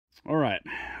All right,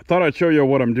 I thought I'd show you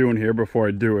what I'm doing here before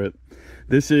I do it.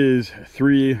 This is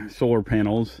 3 solar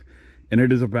panels, and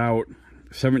it is about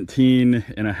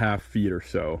 17.5 feet or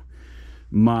so.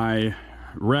 My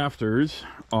rafters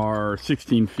are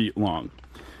 16 feet long.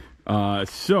 It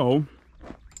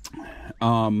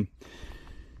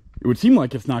would seem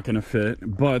like it's not going to fit,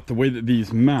 but the way that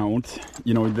these mount,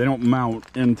 you know, they don't mount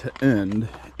end to end,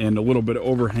 and a little bit of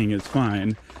overhang is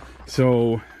fine.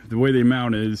 So the way they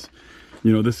mount is,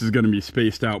 you know, this is going to be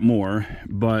spaced out more,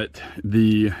 but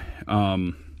the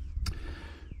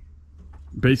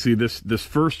basically this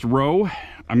first row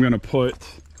I'm going to put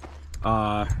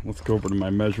let's go over to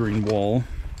my measuring wall.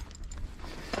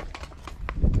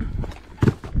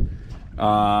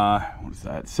 What's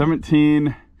that?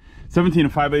 17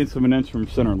 and 5/8 of an inch from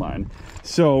center line.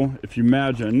 So if you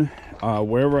imagine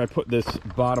wherever I put this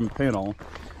bottom panel,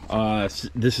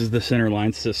 this is the center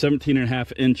line, so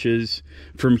 17.5 inches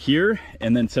from here,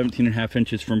 and then 17.5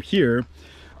 inches from here.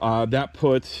 That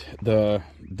puts the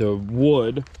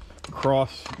wood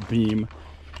cross beam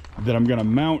that I'm going to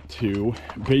mount to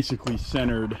basically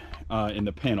centered in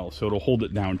the panel, so it'll hold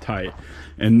it down tight.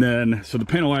 And then so the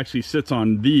panel actually sits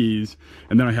on these,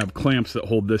 and then I have clamps that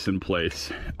hold this in place,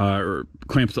 or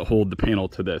clamps that hold the panel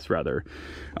to this rather.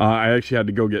 I actually had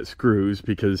to go get screws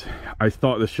because I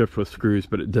thought the shift was screws,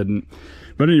 but it didn't.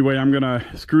 But anyway, I'm gonna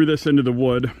screw this into the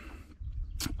wood.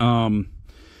 Gonna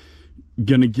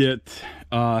get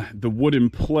the wood in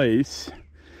place,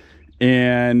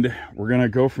 and we're gonna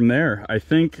go from there. I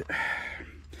think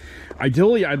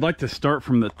ideally I'd like to start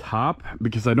from the top,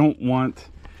 because I don't want,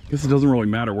 I guess it doesn't really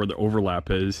matter where the overlap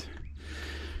is.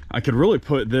 I could really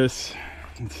put this,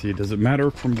 let's see, does it matter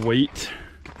from weight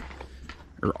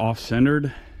or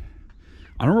off-centered?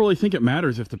 I don't really think it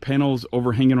matters if the panel's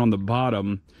overhanging on the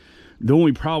bottom. The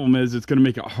only problem is it's going to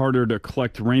make it harder to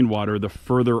collect rainwater the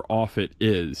further off it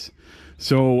is.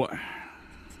 So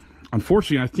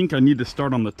unfortunately, I think I need to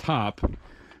start on the top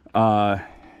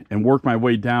and work my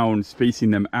way down, spacing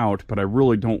them out, but I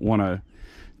really don't want to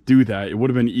do that. It would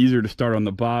have been easier to start on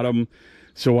the bottom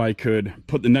so I could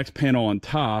put the next panel on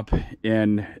top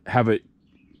and have it,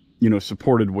 you know,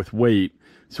 supported with weight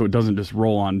so it doesn't just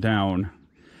roll on down.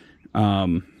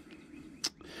 But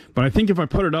I think if I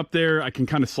put it up there, I can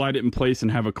kind of slide it in place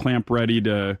and have a clamp ready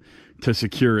to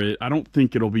secure it. I don't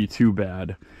think it'll be too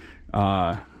bad.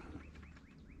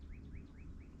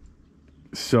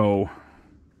 So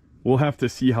we'll have to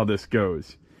see how this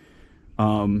goes.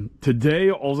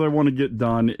 Today, all I want to get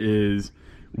done is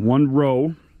one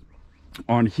row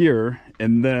on here,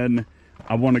 and then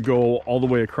I want to go all the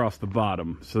way across the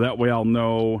bottom. So that way I'll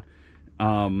know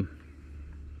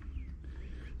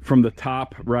from the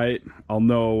top, right, I'll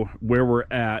know where we're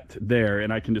at there,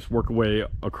 and I can just work away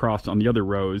across on the other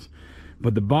rows.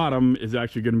 But the bottom is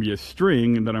actually going to be a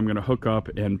string that I'm going to hook up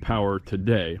and power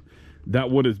today.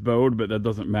 That wood is bowed, but that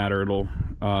doesn't matter. It'll,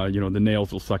 you know, the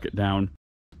nails will suck it down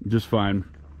just fine.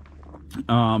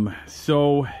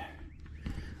 So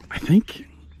I think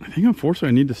unfortunately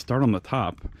I need to start on the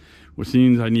top, which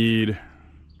means I need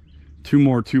 4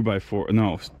 more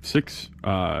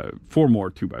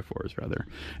 2x4s rather.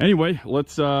 Anyway,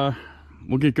 let's we'll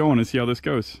get going and see how this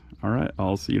goes. All right,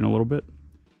 I'll see you in a little bit.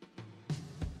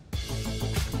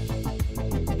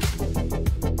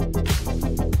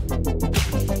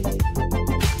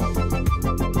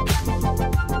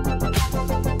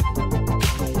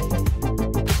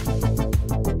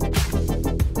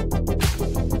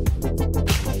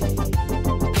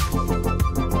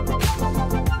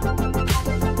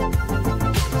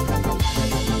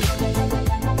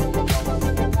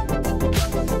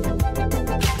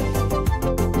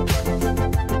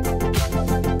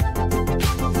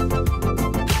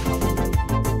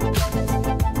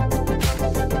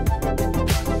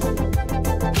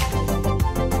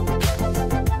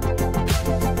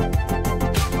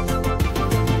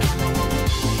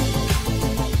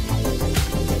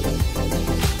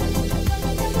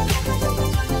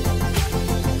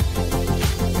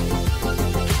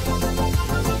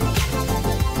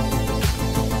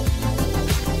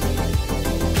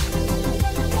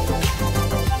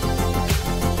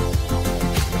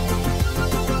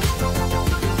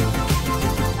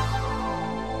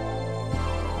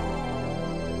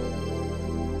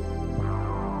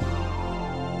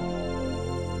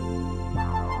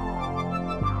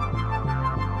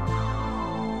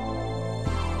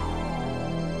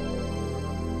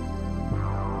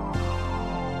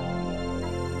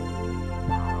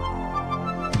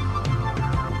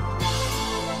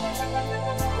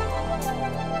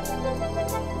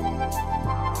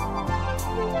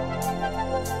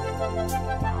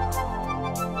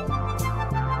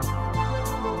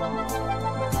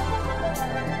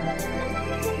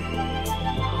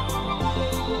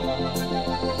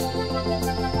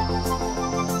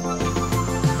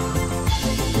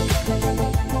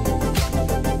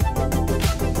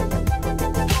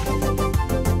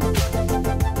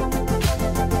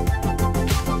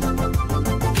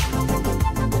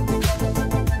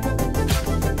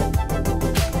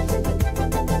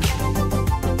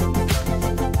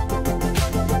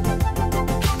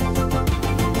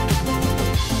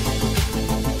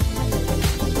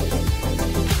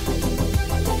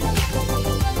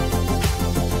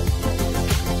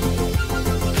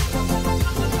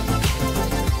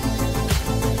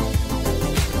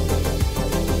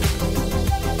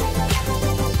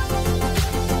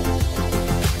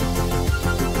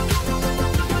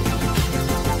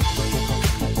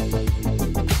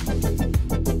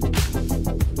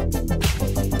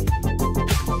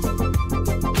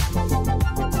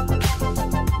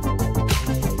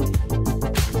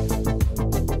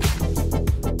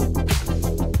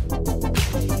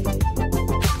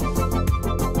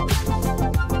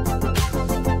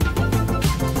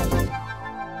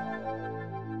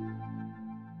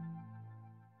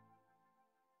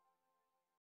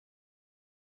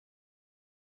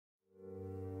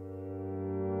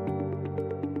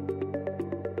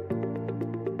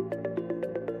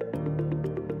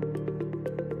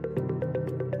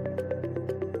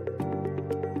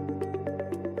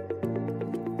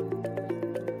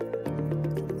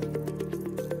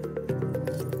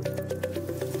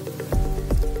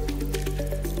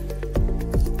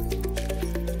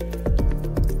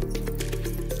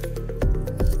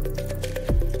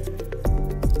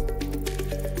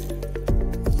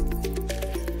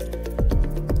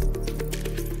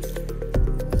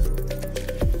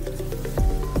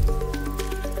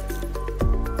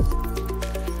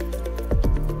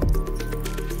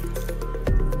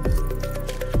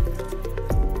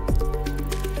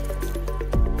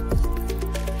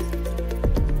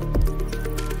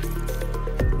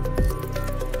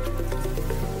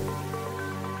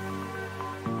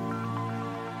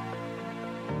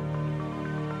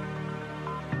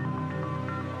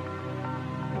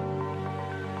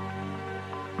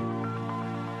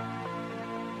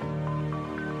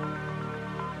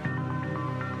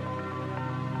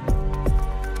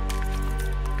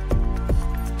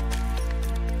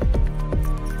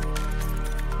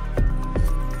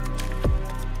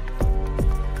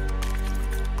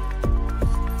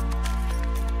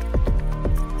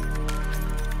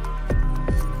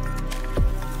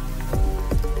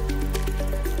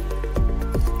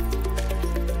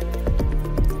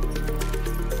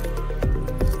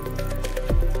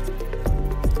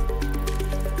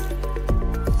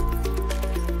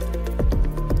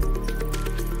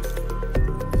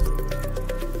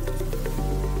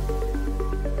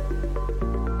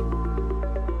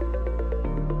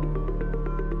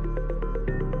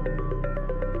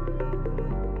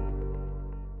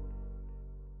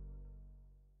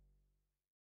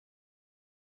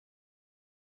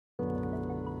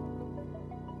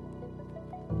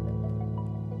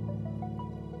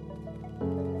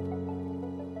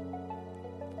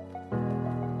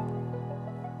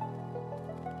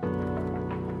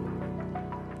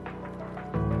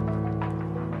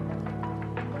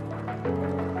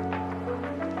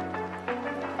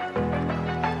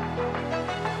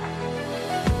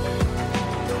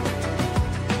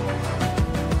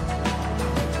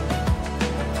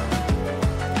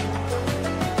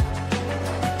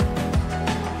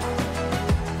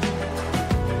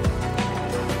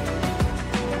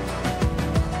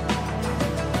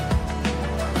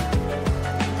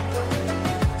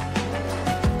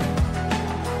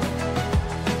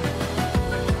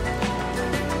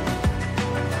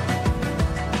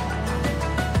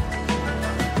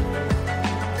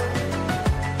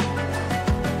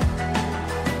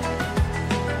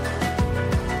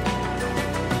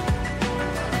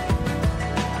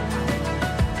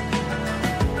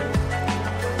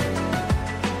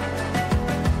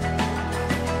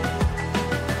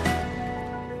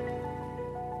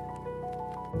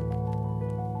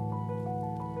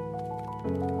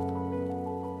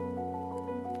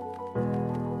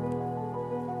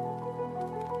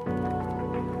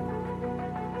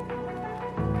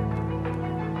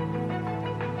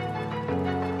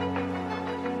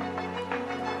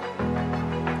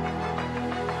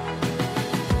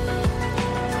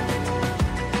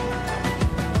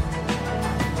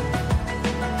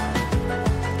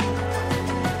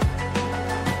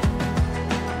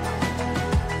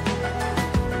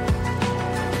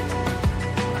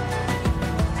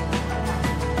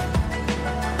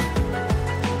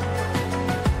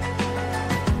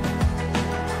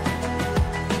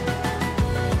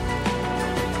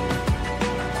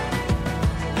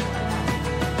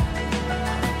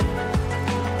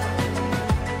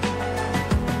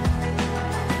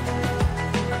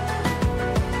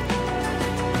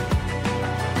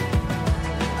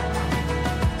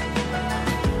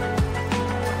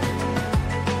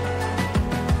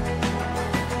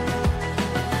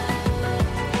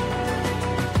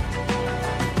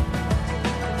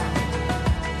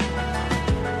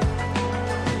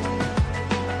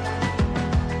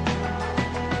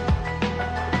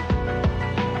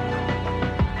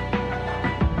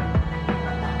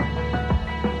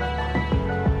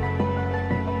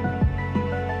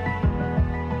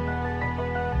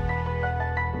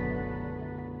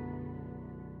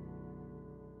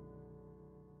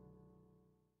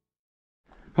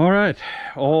 All right,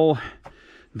 all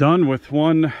done with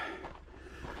the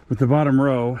bottom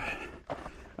row.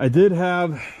 I did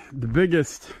have the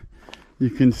biggest, you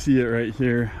can see it right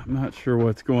here. I'm not sure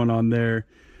what's going on there,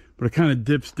 but it kind of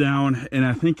dips down, and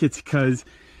I think it's because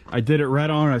I did it right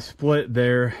on a split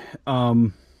there.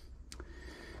 And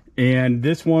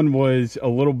this one was a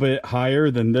little bit higher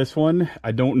than this one.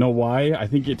 I don't know why. I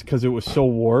think it's because it was so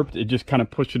warped, it just kind of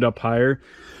pushed it up higher.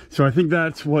 So I think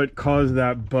that's what caused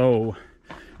that bow.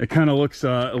 It kind of looks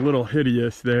a little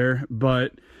hideous there,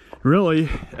 but really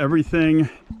everything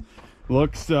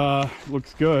looks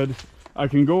good. I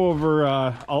can go over,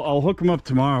 I'll hook them up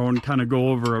tomorrow and kind of go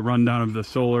over a rundown of the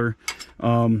solar,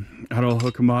 how to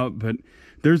hook them up. But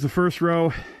there's the first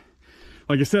row.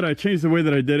 Like I said, I changed the way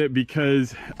that I did it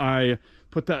because I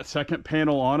put that second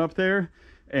panel on up there,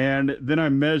 and then I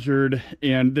measured,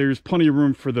 and there's plenty of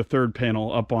room for the third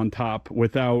panel up on top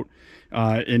without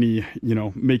any, you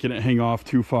know, making it hang off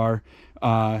too far.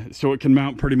 So it can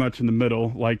mount pretty much in the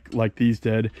middle like these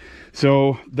did.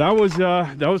 So that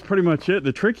was pretty much it.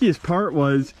 The trickiest part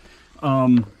was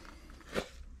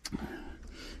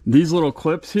these little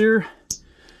clips here.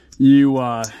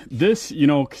 This, you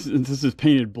know, this is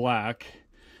painted black,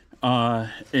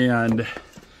 and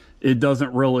it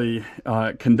doesn't really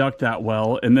conduct that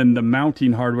well. And then the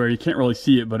mounting hardware, you can't really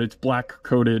see it, but it's black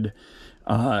coated,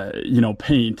 you know,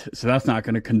 paint, so that's not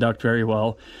going to conduct very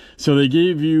well. So they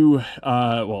gave you,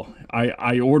 well,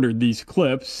 I ordered these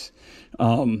clips.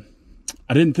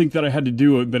 I didn't think that I had to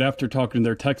do it, but after talking to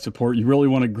their tech support, you really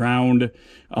want to ground.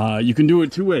 You can do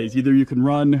it two ways. Either you can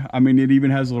run, I mean, it even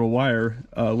has a little wire,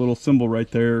 a little symbol right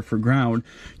there for ground.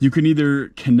 You can either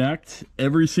connect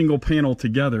every single panel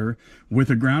together with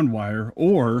a ground wire,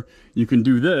 or you can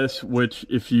do this, which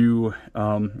if you,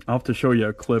 I'll have to show you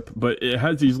a clip, but it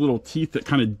has these little teeth that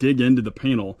kind of dig into the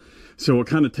panel. So it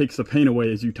kind of takes the paint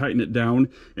away as you tighten it down,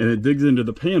 and it digs into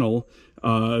the panel.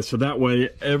 So that way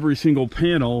every single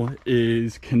panel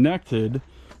is connected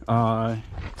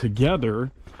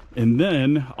together, and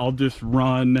then I'll just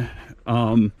run,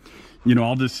 you know,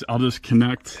 I'll just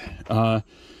connect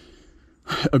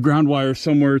a ground wire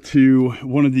somewhere to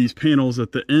one of these panels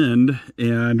at the end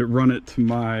and run it to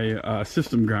my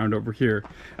system ground over here.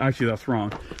 Actually, that's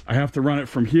wrong. I have to run it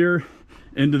from here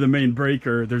into the main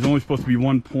breaker. There's only supposed to be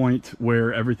one point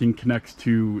where everything connects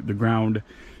to the ground,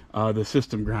 the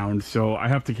system ground. So I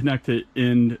have to connect it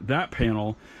in that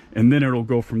panel, and then it'll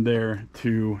go from there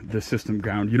to the system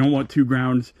ground. You don't want two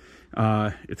grounds.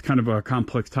 It's kind of a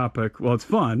complex topic. Well, it's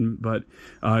fun, but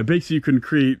basically you can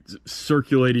create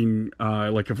circulating,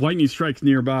 like if lightning strikes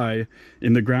nearby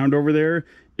in the ground over there,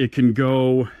 it can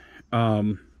go,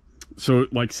 so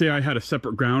like say I had a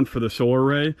separate ground for the solar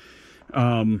array,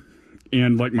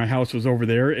 and like my house was over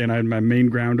there and I had my main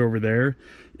ground over there.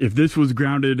 If this was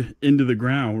grounded into the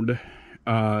ground,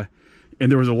 and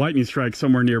there was a lightning strike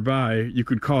somewhere nearby, you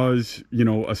could cause, you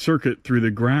know, a circuit through the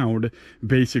ground,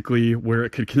 basically, where it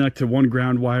could connect to one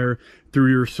ground wire through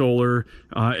your solar,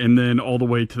 and then all the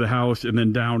way to the house and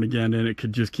then down again, and it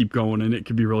could just keep going, and it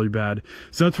could be really bad.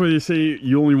 So that's why they say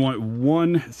you only want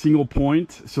one single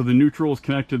point. So the neutral is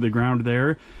connected to the ground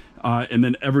there, and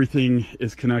then everything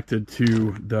is connected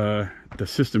to the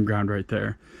system ground right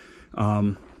there,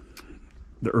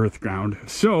 the earth ground.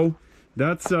 So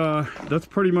that's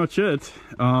pretty much it.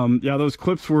 Yeah, those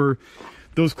clips were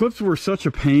such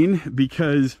a pain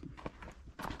because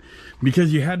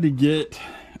you had to get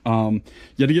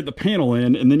the panel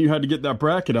in, and then you had to get that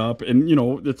bracket up, and you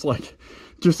know, it's like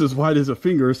just as wide as a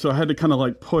finger. So I had to kind of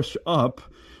like push up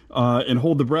and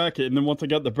hold the bracket, and then once I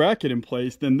got the bracket in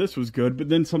place, then this was good. But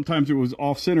then sometimes it was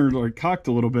off center, like cocked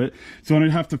a little bit, so I'd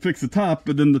have to fix the top,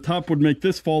 but then the top would make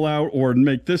this fall out, or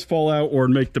make this fall out, or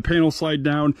make the panel slide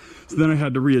down. So then I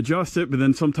had to readjust it. But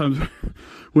then sometimes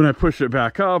when I pushed it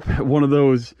back up, one of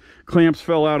those clamps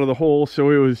fell out of the hole. So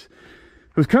it was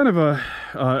kind of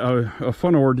a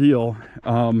fun ordeal.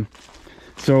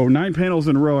 So 9 panels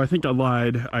in a row. I think I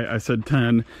lied. I said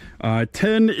 10.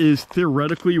 10 is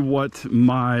theoretically what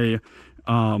my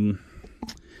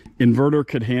inverter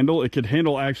could handle. It could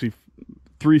handle actually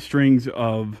 3 strings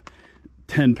of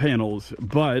 10 panels,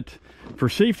 but for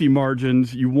safety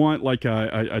margins, you want like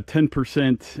a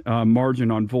 10% margin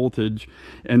on voltage.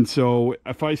 And so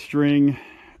if I string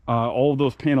all of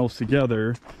those panels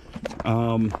together,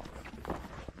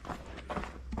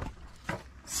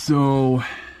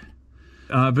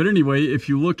 but anyway, if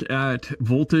you look at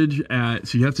voltage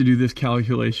so you have to do this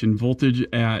calculation, voltage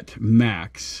at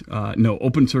max, no,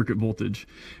 open circuit voltage,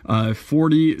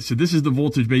 40. So this is the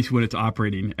voltage basically when it's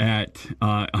operating at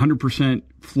 100%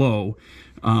 flow.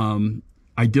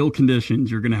 ideal conditions,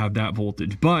 you're going to have that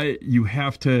voltage, but you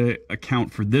have to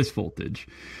account for this voltage.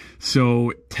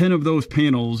 So 10 of those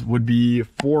panels would be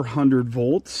 400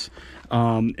 volts.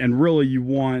 And really you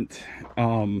want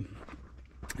a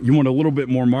little bit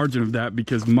more margin of that,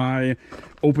 because my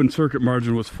open circuit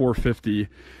margin was 450,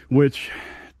 which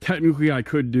technically I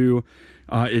could do.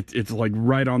 It's like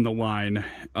right on the line,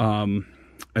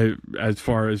 as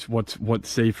far as what's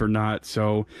safe or not.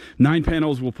 So 9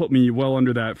 panels will put me well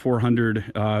under that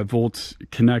 400 volts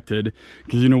connected,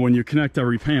 because, you know, when you connect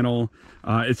every panel,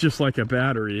 it's just like a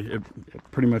battery. It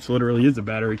pretty much literally is a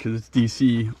battery, because it's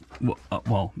DC.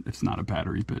 Well, it's not a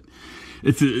battery, but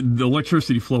the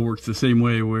electricity flow works the same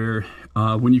way, where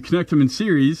when you connect them in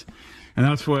series, and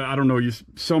that's what, I don't know, you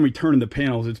saw me turning the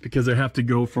panels, it's because I have to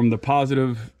go from the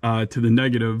positive to the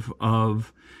negative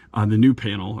of the new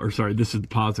panel. Or sorry, this is the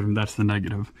positive and that's the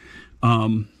negative.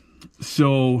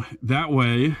 So that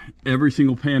way, every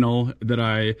single panel that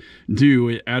I do,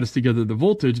 it adds together the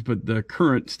voltage, but the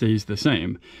current stays the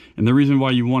same. And the reason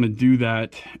why you want to do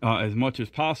that as much as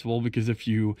possible, because if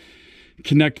you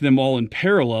connect them all in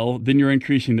parallel, then you're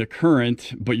increasing the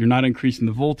current, but you're not increasing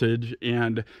the voltage.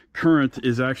 And current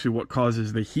is actually what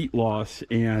causes the heat loss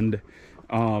and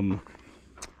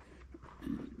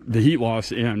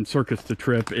circuits to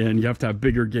trip, and you have to have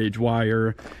bigger gauge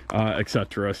wire,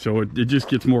 etc. So it just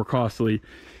gets more costly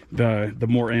the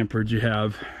more amperage you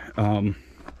have.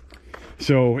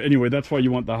 So anyway, that's why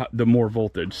you want the more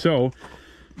voltage. So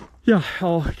yeah,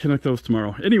 I'll connect those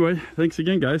tomorrow. Anyway, thanks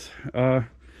again, guys.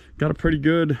 Got a pretty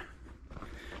good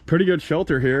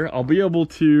shelter here. I'll be able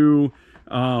to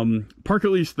park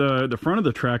at least the front of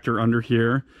the tractor under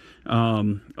here.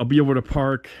 I'll be able to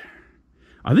park,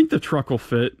 I think the truck will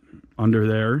fit under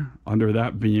there, under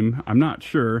that beam. I'm not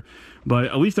sure, but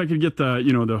at least I could get the,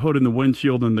 you know, the hood and the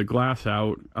windshield and the glass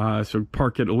out. So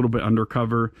park it a little bit under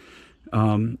cover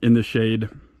in the shade.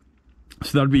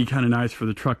 So that'd be kind of nice for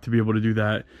the truck to be able to do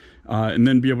that. And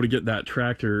then be able to get that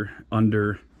tractor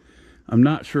under. I'm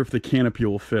not sure if the canopy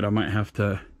will fit. I might have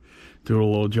to do a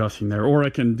little adjusting there, or I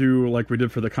can do like we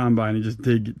did for the combine and just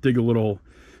dig a little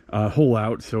hole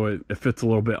out so it fits a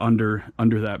little bit under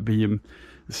that beam.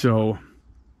 So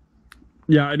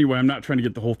yeah, anyway, I'm not trying to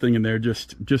get the whole thing in there,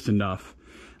 just enough.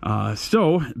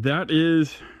 So that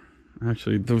is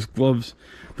actually, those gloves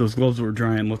were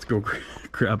drying. Let's go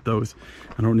grab those.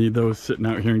 I don't need those sitting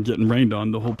out here and getting rained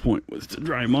on. The whole point was to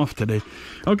dry them off today.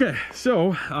 Okay,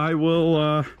 so I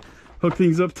will hook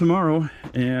things up tomorrow,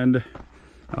 and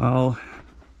I'll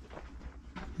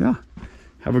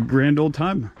have a grand old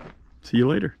time. See you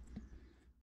later.